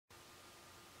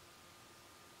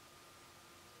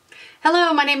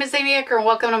Hello, my name is Amy Ecker and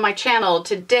welcome to my channel.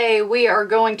 Today we are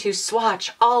going to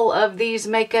swatch all of these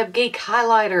Makeup Geek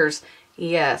highlighters.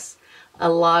 Yes, a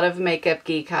lot of Makeup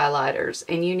Geek highlighters,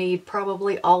 and you need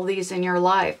probably all these in your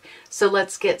life. So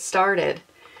let's get started.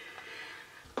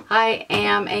 I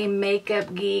am a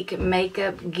makeup geek.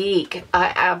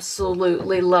 I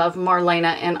absolutely love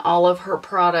Marlena and all of her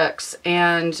products,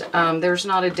 and there's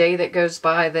not a day that goes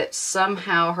by that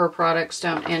somehow her products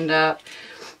don't end up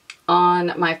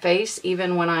on my face.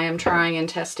 Even when I am trying and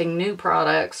testing new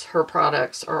products, her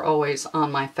products are always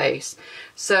on my face.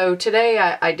 So today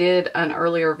I did an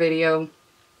earlier video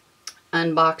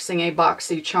unboxing a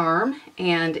BoxyCharm,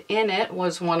 and in it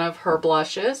was one of her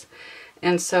blushes.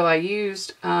 And so I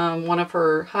used one of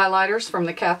her highlighters from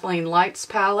the Kathleen Lights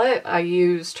palette. I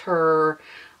used her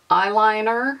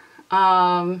eyeliner.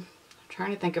 I'm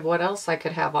trying to think of what else I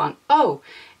could have on. Oh,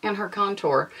 and her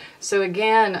contour. So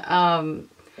again,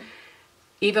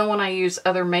 even when I use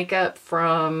other makeup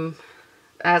from,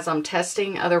 as I'm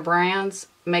testing other brands,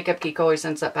 Makeup Geek always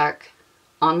ends up back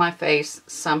on my face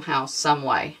somehow, some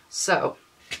way. So,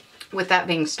 with that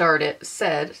being with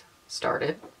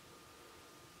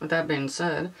that being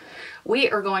said, we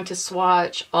are going to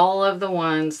swatch all of the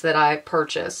ones that I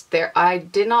purchased. I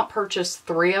did not purchase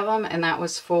 3 of them, and that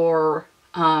was for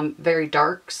very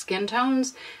dark skin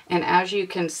tones. And as you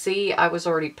can see, I was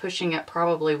already pushing it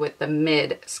probably with the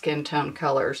mid skin tone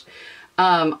colors.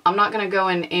 I'm not going to go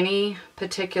in any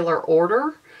particular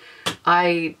order.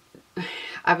 I've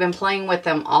been playing with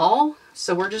them all,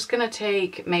 so we're just going to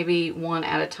take maybe one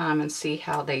at a time and see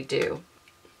how they do.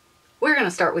 We're going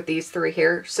to start with these 3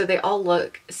 here. So they all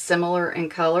look similar in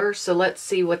color, so let's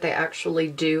see what they actually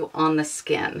do on the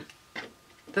skin.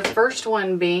 The first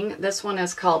one being, this one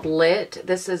is called Lit.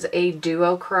 This is a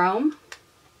duochrome.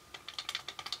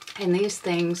 And these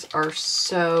things are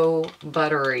so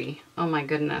buttery. Oh my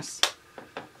goodness.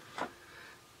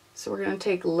 So we're going to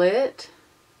take Lit.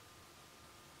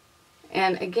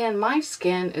 And again, my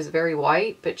skin is very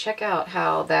white, but check out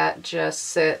how that just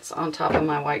sits on top of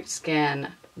my white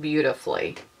skin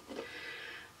beautifully.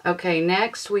 Okay,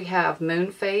 next we have Moon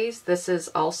Phase. This is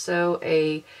also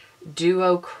a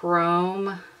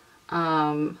duochrome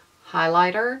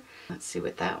highlighter. Let's see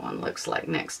what that one looks like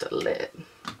next to Lit.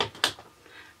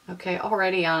 Okay,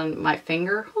 already on my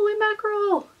finger. Holy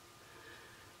mackerel!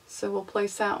 So we'll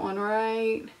place that one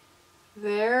right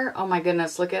there. Oh my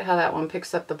goodness, look at how that one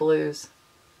picks up the blues.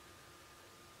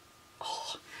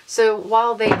 Oh. So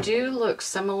while they do look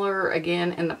similar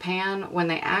again in the pan, when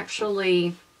they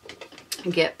actually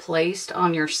get placed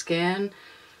on your skin,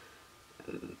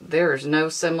 there's no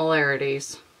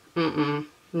similarities. None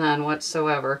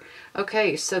whatsoever.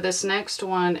 Okay, so this next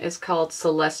one is called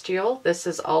Celestial. This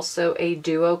is also a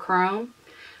duochrome.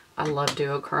 I love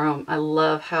duochrome. I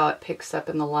love how it picks up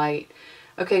in the light.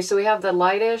 Okay, so we have the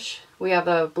lightish, we have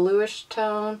a bluish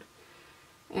tone,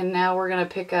 and now we're going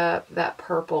to pick up that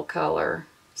purple color.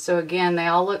 So again, they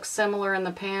all look similar in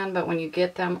the pan, but when you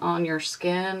get them on your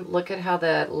skin, look at how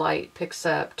the light picks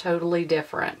up. Totally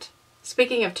different.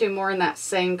 Speaking of 2 more in that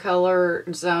same color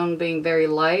zone being very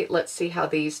light, let's see how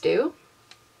these do.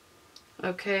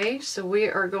 Okay, so we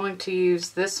are going to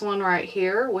use this one right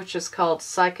here, which is called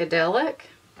Psychedelic.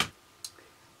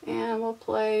 And we'll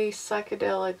place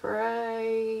Psychedelic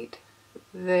right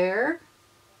there.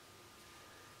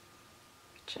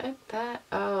 Check that.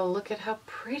 Oh, look at how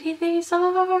pretty these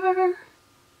are.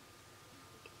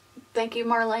 Thank you,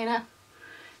 Marlena.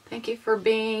 Thank you for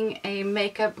being a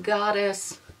makeup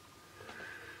goddess.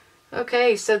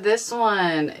 Okay, so this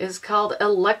one is called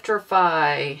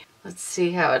Electrify. Let's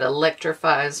see how it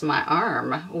electrifies my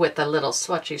arm with a little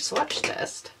swatchy swatch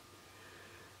test.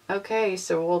 Okay,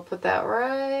 so we'll put that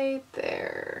right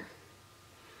there.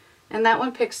 And that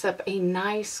one picks up a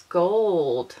nice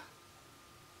gold.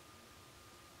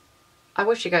 I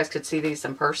wish you guys could see these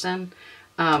in person.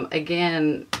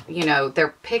 Again, you know,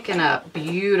 they're picking up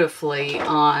beautifully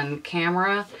on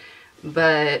camera,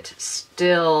 but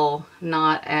still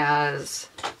not as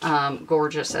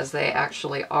gorgeous as they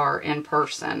actually are in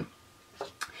person.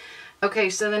 Okay,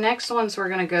 so the next ones we're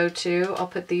going to go to, I'll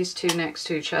put these 2 next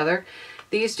to each other.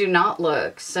 These do not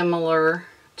look similar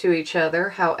to each other.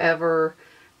 However,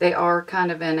 they are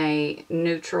kind of in a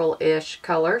neutral-ish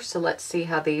color, so let's see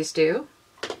how these do.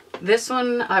 This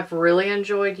one I've really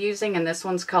enjoyed using, and this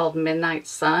one's called Midnight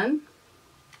Sun.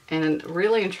 And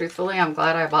really and truthfully, I'm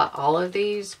glad I bought all of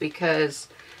these because,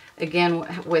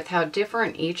 again, with how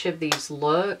different each of these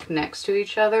look next to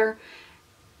each other,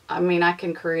 I mean, I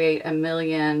can create a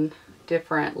million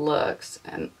different looks.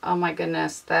 And oh my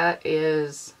goodness, that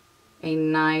is a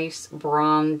nice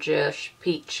bronzish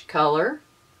peach color.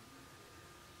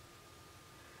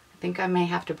 think I may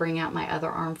have to bring out my other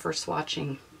arm for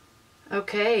swatching.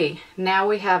 Okay, now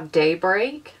we have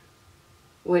Daybreak,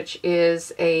 which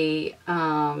is a,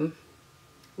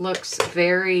 looks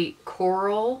very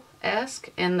coral-esque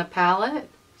in the palette.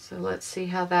 So let's see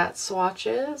how that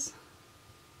swatches.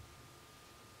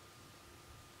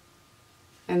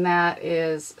 And that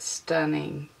is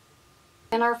stunning.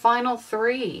 And our final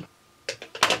three.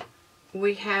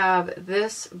 We have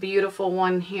this beautiful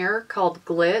one here called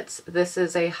Glitz. This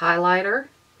is a highlighter.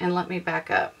 And let me back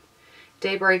up.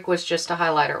 Daybreak was just a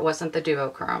highlighter. It wasn't the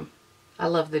duochrome. I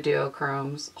love the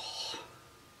duochromes. Oh.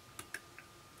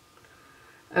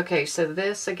 Okay, so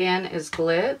this again is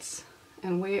Glitz.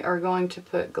 And we are going to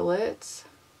put Glitz.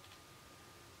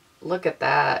 Look at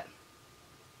that.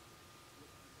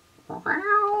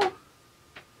 Wow.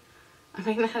 I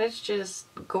mean, that is just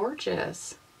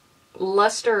gorgeous.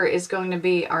 Luster is going to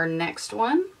be our next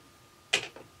one.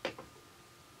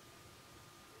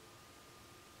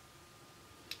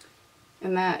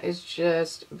 And that is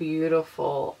just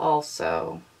beautiful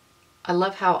also. I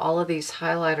love how all of these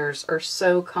highlighters are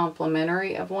so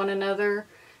complementary of one another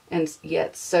and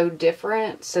yet so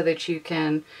different, so that you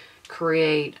can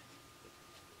create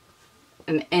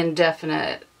an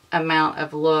indefinite amount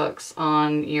of looks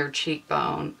on your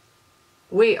cheekbone.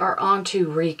 We are on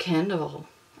to Rekindle.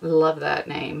 Love that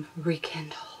name,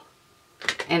 Rekindle.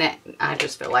 And I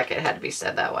just feel like it had to be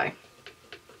said that way,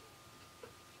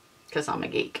 because I'm a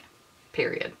geek,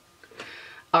 period.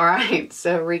 Alright,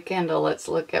 so Rekindle, let's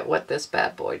look at what this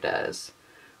bad boy does.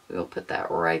 We'll put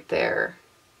that right there.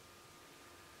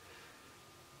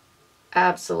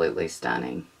 Absolutely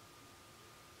stunning.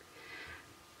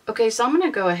 Okay, so I'm going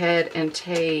to go ahead and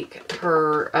take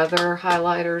her other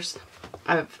highlighters.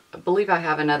 I believe I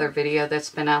have another video that's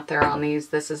been out there on these.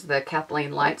 This is the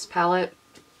Kathleen Lights palette.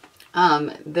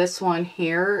 This one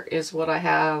here is what I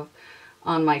have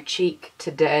on my cheek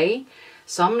today.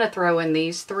 So I'm going to throw in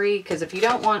these three, because if you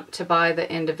don't want to buy the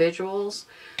individuals,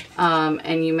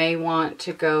 and you may want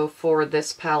to go for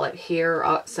this palette here,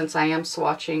 since I am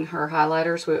swatching her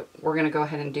highlighters, we're going to go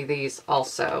ahead and do these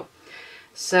also.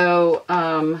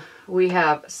 So we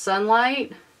have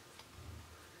Sunlight,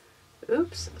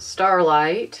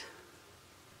 Starlight,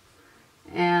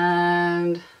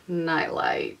 and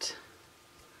Nightlight.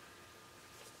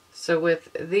 So with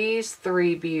these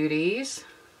three beauties,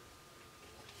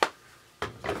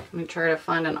 let me try to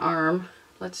find an arm.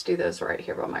 Let's do those right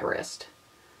here by my wrist.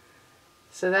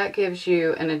 So that gives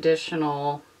you an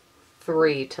additional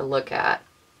three to look at.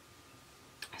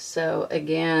 So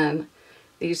again,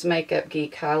 these Makeup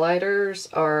Geek highlighters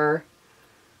are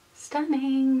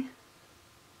stunning.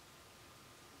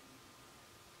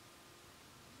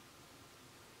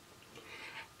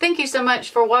 Thank you so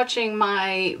much for watching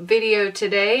my video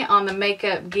today on the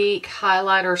Makeup Geek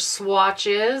highlighter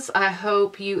swatches. I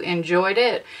hope you enjoyed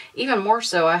it. Even more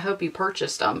so, I hope you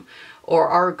purchased them or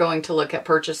are going to look at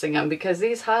purchasing them, because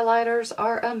these highlighters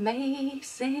are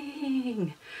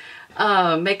amazing.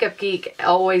 Makeup Geek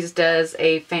always does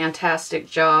a fantastic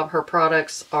job. Her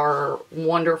products are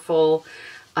wonderful.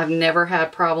 I've never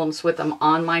had problems with them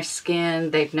on my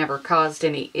skin. They've never caused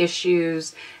any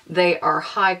issues. They are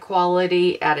high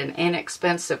quality at an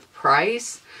inexpensive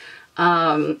price.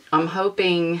 I'm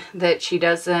hoping that she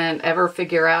doesn't ever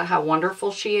figure out how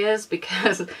wonderful she is,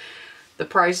 because the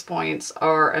price points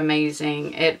are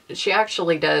amazing. She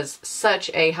actually does such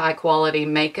a high quality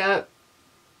makeup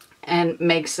and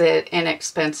makes it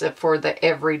inexpensive for the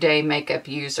everyday makeup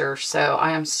user. So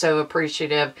I am so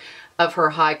appreciative of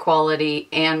her high quality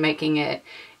and making it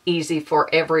easy for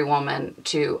every woman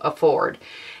to afford.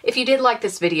 If you did like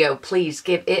this video, please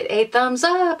give it a thumbs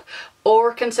up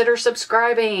or consider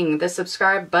subscribing. The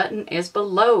subscribe button is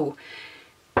below.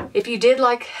 If you did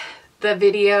like the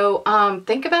video,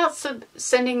 think about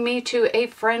sending me to a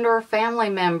friend or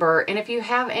family member. And if you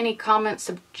have any comments,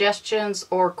 suggestions,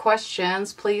 or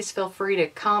questions, please feel free to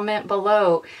comment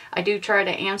below. I do try to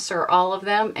answer all of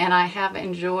them, and I have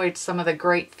enjoyed some of the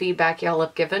great feedback y'all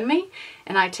have given me,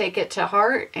 and I take it to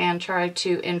heart and try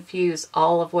to infuse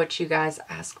all of what you guys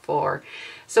ask for.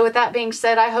 So with that being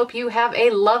said, I hope you have a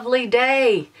lovely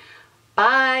day.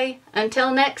 Bye.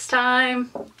 Until next time.